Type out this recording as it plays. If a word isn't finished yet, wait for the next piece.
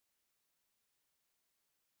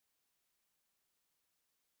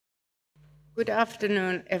Good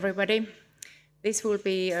afternoon, everybody. This will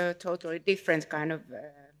be a totally different kind of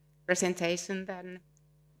presentation than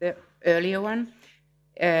the earlier one.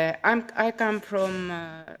 I come from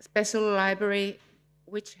a special library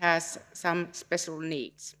which has some special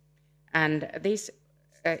needs. And this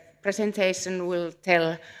presentation will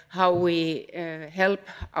tell how we help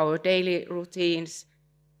our daily routines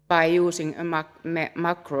by using a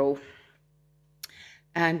macro.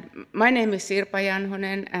 And my name is Sirpa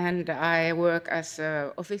Janhonen, and I work as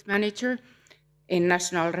an office manager in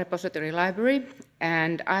National Repository Library.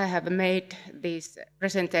 And I have made this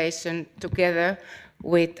presentation together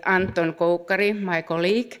with Anton Koukari, my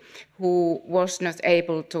colleague, who was not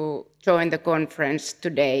able to join the conference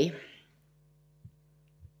today.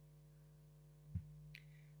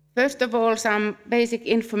 First of all, some basic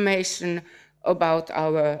information about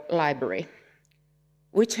our library,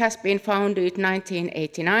 which has been founded in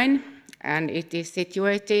 1989, and it is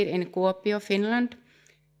situated in Kuopio, Finland.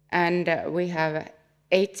 And we have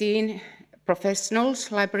 18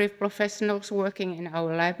 professionals, library professionals working in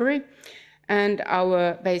our library. And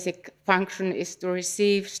our basic function is to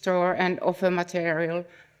receive, store, and offer material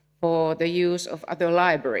for the use of other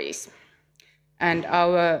libraries. And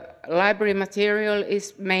our library material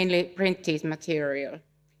is mainly printed material.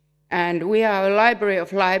 And we are a library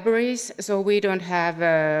of libraries, so we don't have,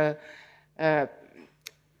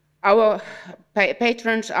 our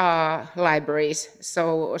patrons are libraries,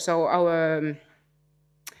 so our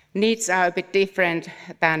needs are a bit different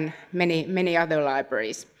than many other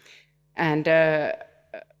libraries. And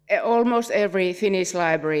almost every Finnish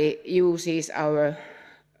library uses our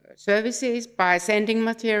services by sending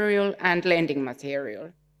material and lending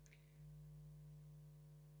material.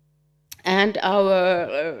 And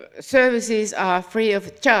our services are free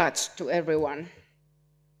of charge to everyone.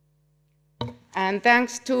 And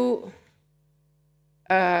thanks to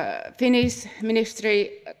Finnish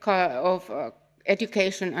Ministry of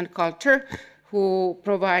Education and Culture, who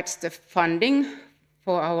provides the funding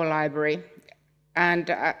for our library, and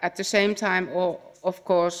at the same time, of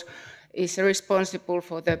course, is responsible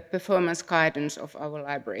for the performance guidance of our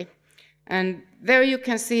library. And there you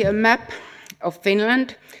can see a map of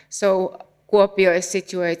Finland. So Kuopio is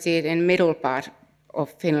situated in the middle part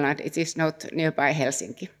of Finland. It is not nearby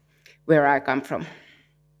Helsinki, where I come from.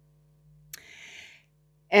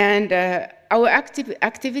 And our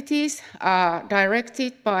activities are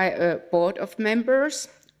directed by a board of members,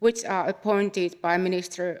 which are appointed by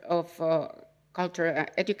Minister of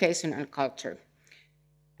Education and Culture.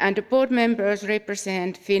 And the board members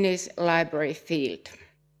represent Finnish library field.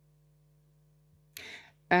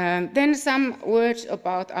 Then some words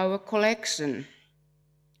about our collection.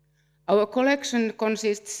 Our collection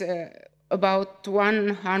consists about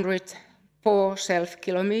 104 shelf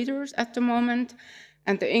kilometers at the moment,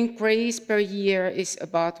 and the increase per year is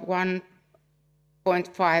about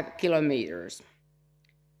 1.5 kilometers.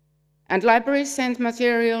 And libraries send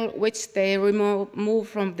material which they remove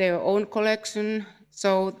from their own collection.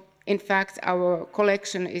 So in fact, our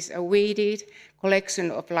collection is a weeded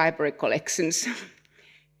collection of library collections.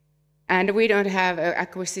 And we don't have an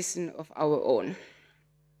acquisition of our own.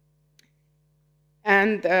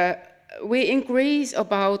 And we increase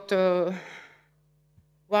about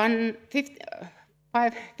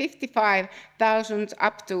 55,000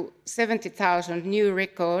 up to 70,000 new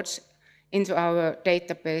records into our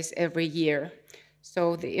database every year.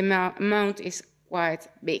 So the amount is quite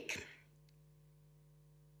big.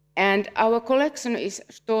 And our collection is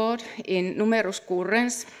stored in numerus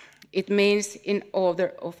currens. It means in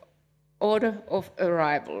order of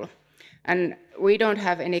arrival. And we don't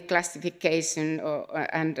have any classification,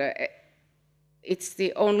 and it's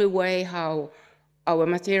the only way how our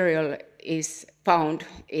material is found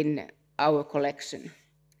in our collection.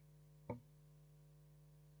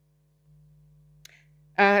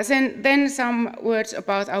 Then some words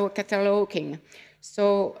about our cataloging.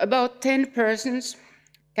 So about 10 persons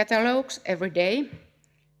catalogs every day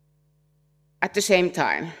at the same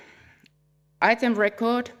time. Item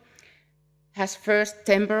record has first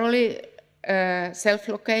temporarily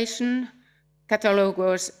self-location,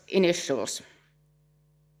 cataloger's initials.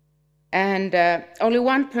 And only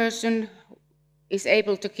one person is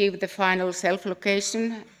able to give the final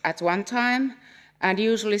self-location at one time, and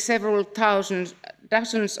usually several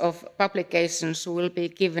dozens of publications will be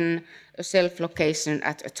given a self-location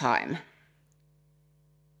at a time.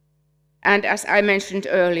 And as I mentioned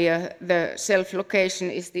earlier, the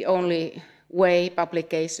self-location is the only way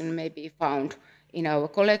publication may be found in our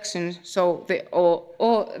collection, so the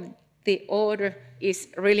order is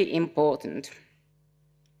really important.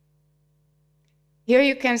 Here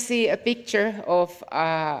you can see a picture of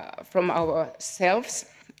from our shelves.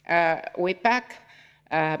 We pack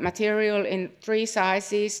material in 3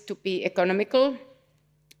 sizes to be economical,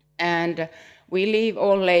 and we leave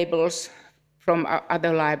all labels from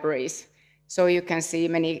other libraries. So you can see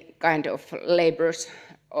many kind of labels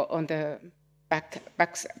on the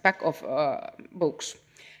back of books.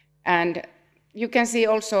 And you can see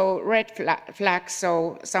also red flags,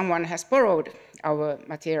 so someone has borrowed our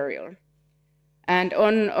material. And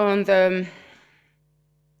on the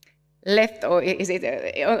left, or is it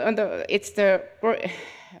on the? It's the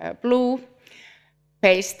blue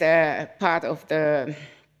paste part of the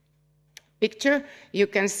picture. You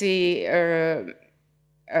can see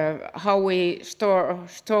how we store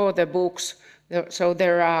the books. So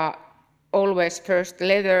there are always first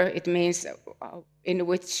letter. It means in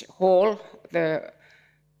which hall the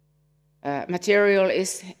material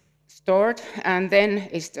is stored, and then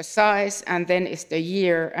is the size, and then is the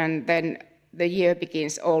year, and then the year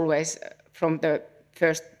begins always from the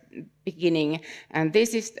first beginning. And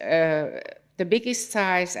this is the biggest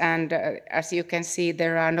size, and as you can see,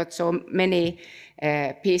 there are not so many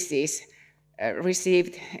pieces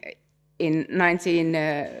received in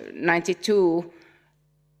 1992,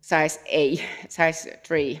 size A, size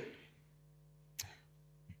 3.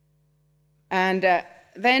 And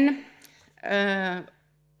then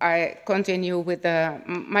I continue with the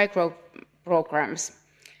micro programs.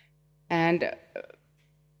 And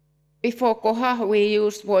before Koha, we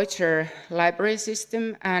used Voyager library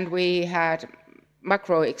system, and we had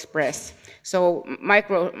Macro Express. So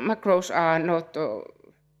macros are not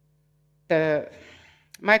the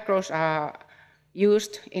macros are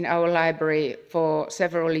used in our library for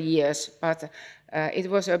several years, but it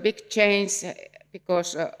was a big change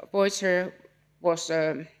because Voyager was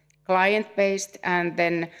client-based, and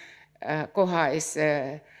then Koha is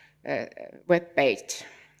web-based.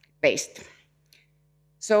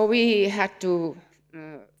 So we had to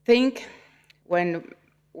think when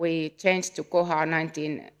we changed to Koha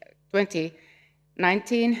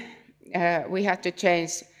 2019, we had to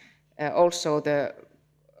change also the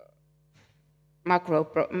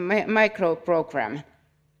micro program.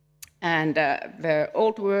 And the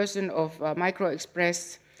old version of Micro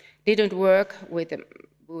Express didn't work with the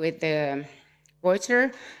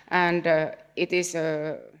Voyager, and it is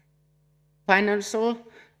a financial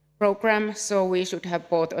program, so we should have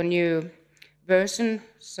bought a new version.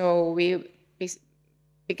 So we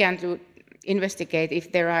began to investigate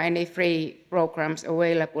if there are any free programs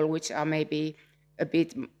available which are maybe a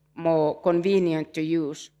bit more convenient to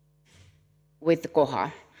use with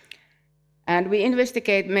Koha. And we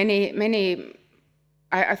investigate many,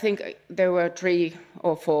 I think there were 3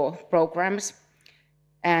 or 4 programs,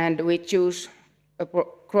 and we choose a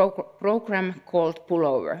program called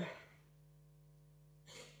Pullover.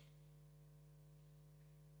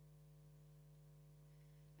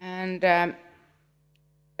 And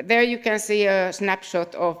there you can see a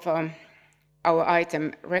snapshot of our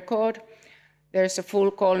item record. There's a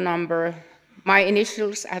full call number, my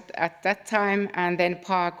initials at that time, and then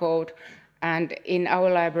barcode. And in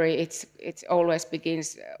our library, it always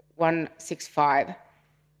begins 165.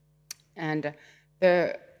 And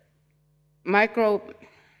the macro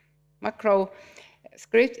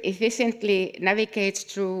script efficiently navigates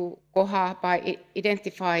through Koha by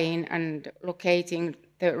identifying and locating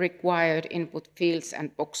the required input fields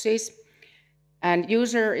and boxes. And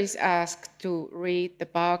user is asked to read the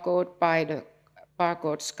barcode by the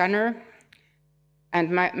barcode scanner.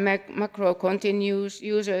 And macro continues,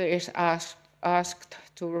 user is asked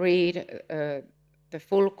to read the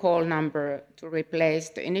full call number to replace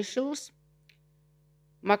the initials.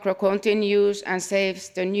 Macro continues and saves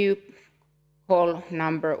the new call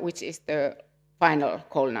number, which is the final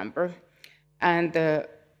call number. And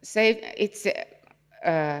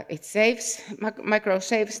macro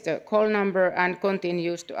saves the call number and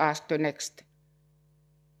continues to ask the next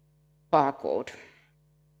barcode.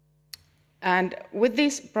 And with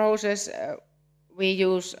this process, we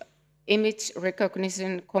use image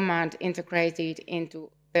recognition command integrated into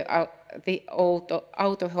the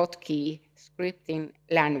auto hotkey scripting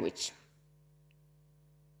language.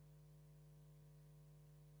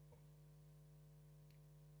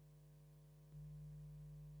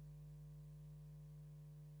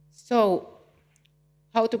 So,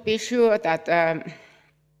 how to be sure that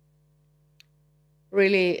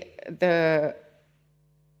really the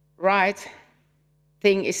right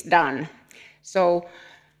thing is done? So,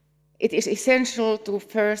 it is essential to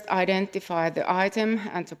first identify the item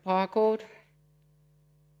and the barcode.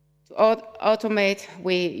 To automate,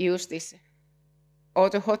 we use this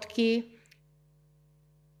auto hotkey.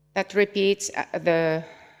 that repeats the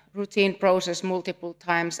routine process multiple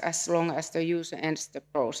times as long as the user ends the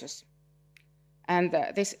process. And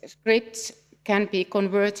these scripts can be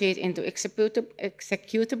converted into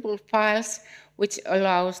executable files, which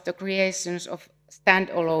allows the creations of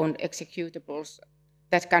standalone executables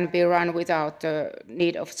that can be run without the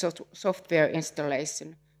need of software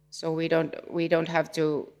installation. So we don't have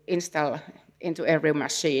to install into every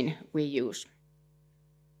machine we use.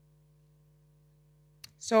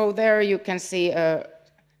 So there you can see a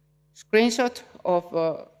screenshot of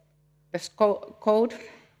the code,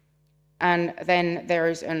 and then there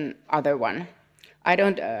is another one. I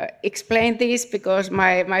don't explain this because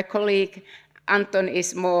my colleague Anton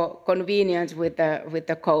is more convenient with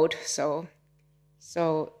the code, so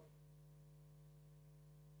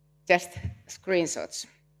just screenshots.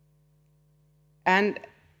 And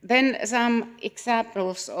then some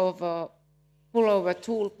examples of a pullover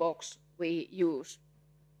toolbox we use.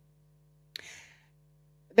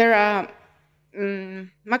 There are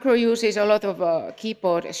Macro uses a lot of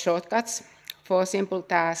keyboard shortcuts for simple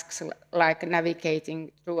tasks like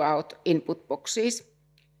navigating throughout input boxes.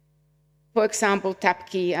 For example, Tab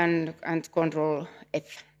key and Control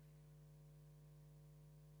F.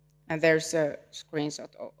 And there's a screenshot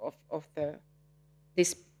of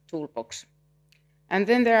this toolbox. And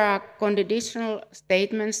then there are conditional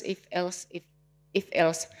statements, if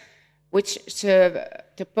else, which serve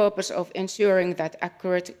the purpose of ensuring that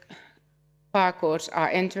accurate barcodes are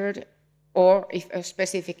entered, or if a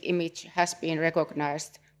specific image has been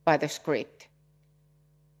recognized by the script.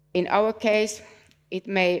 In our case, it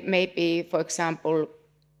may be, for example,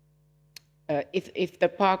 if the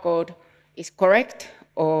barcode is correct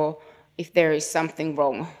or if there is something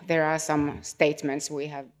wrong. There are some statements we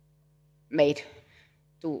have made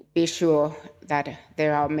to be sure that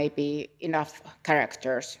there are maybe enough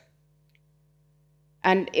characters.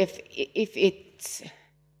 And if it's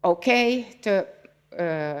okay, the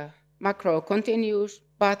macro continues,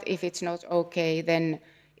 but if it's not okay, then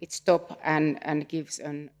it stops and gives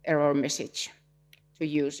an error message to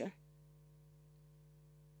user.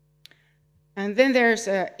 And then there's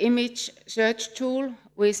an image search tool,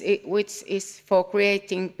 which is for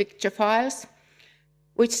creating picture files,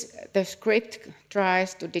 which the script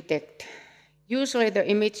tries to detect. Usually the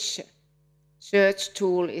image search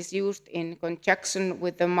tool is used in conjunction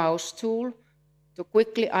with the mouse tool to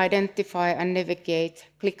quickly identify and navigate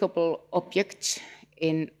clickable objects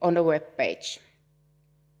on a web page.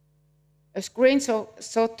 A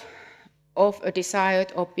screenshot of a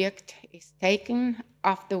desired object is taken,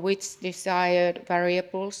 after which desired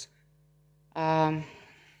variables are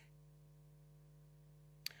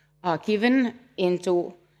given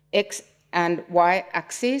into X and Y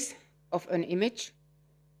axes of an image.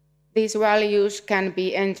 These values can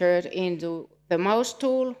be entered into the mouse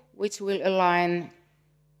tool, which will align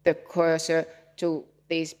the cursor to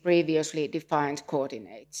these previously defined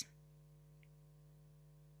coordinates.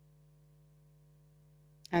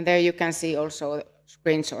 And there you can see also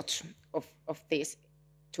screenshots of these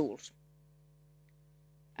tools.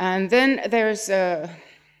 And then there's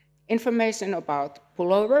information about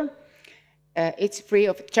pullover. It's free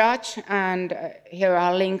of charge, and here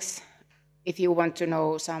are links if you want to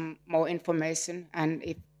know some more information and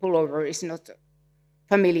if pullover is not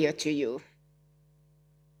familiar to you.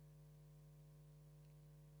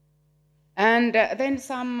 And then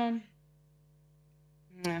some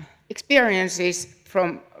experiences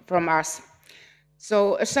from us.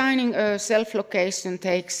 So assigning a self-location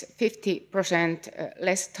takes 50%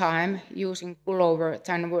 less time using pullover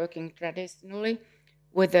than working traditionally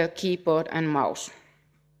with a keyboard and mouse.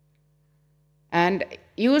 And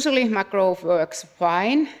usually macro works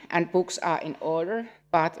fine and books are in order,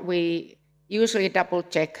 but we usually double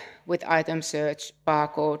check with item search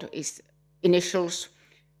barcode is initials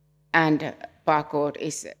and barcode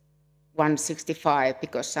is 165,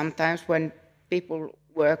 because sometimes when people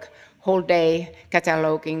work whole day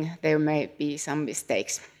cataloging, there may be some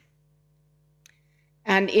mistakes.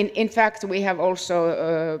 And in fact, we have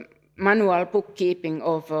also manual bookkeeping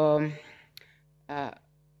of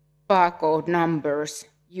barcode numbers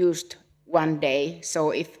used one day.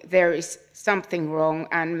 So if there is something wrong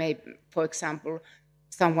and maybe, for example,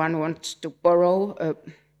 someone wants to borrow a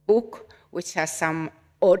book which has some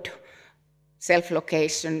odd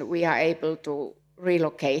self-location, we are able to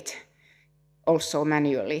relocate also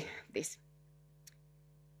manually this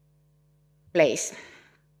place.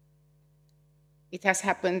 It has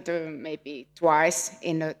happened maybe twice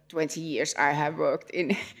in the 20 years I have worked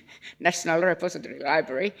in National Repository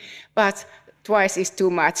Library, but twice is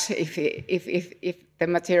too much if the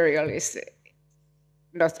material is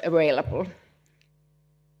not available.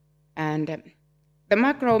 And the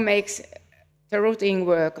macro makes the routing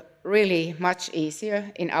work really much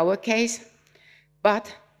easier in our case,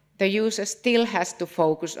 but the user still has to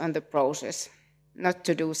focus on the process, not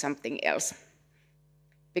to do something else.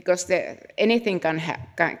 Because anything can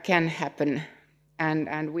happen,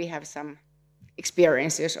 and we have some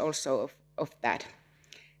experiences also of that.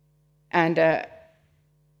 And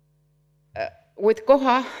with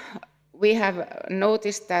Koha, we have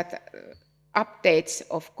noticed that updates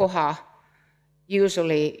of Koha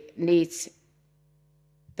usually needs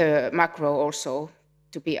the macro also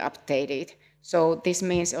to be updated. So this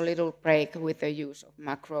means a little break with the use of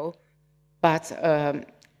macro. But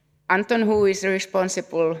Anton, who is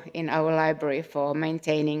responsible in our library for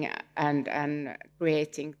maintaining and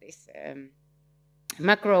creating this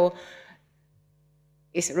macro,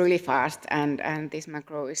 is really fast, and this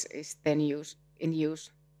macro is then in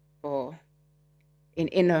use for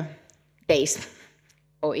in a days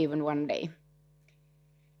or even one day.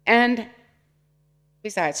 And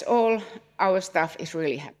besides all, our staff is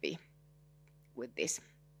really happy with this.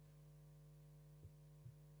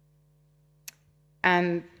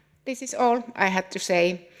 And this is all I had to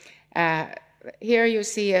say. Here you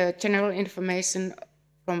see general information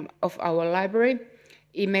of our library,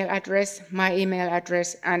 email address, my email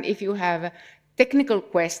address, and if you have technical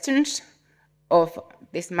questions of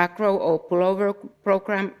this macro or pullover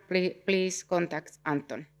program, please contact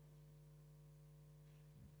Anton.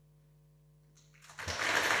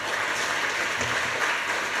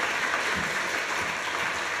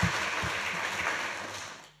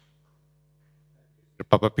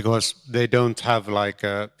 But because they don't have like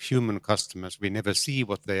human customers, we never see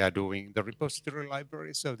what they are doing in the repository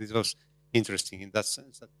library. So this was interesting in that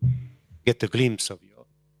sense, that get a glimpse of your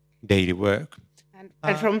daily work.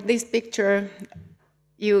 And from this picture,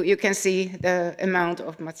 you can see the amount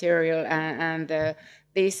of material, and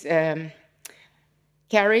these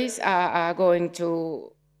carries are going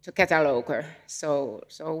to cataloger. So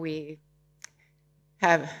we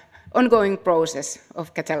have ongoing process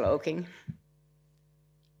of cataloging.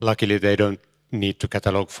 Luckily, they don't need to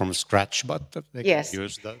catalog from scratch, but they can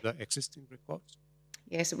use the existing records.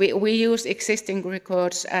 Yes, we use existing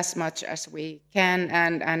records as much as we can,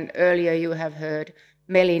 and earlier you have heard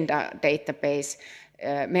Melinda database.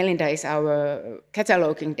 Melinda is our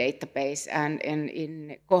cataloging database, and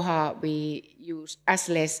in Koha we use as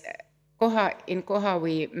less. In Koha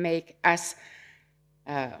we make as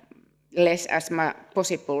less as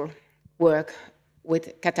possible work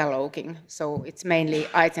with cataloging, so it's mainly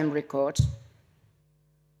item records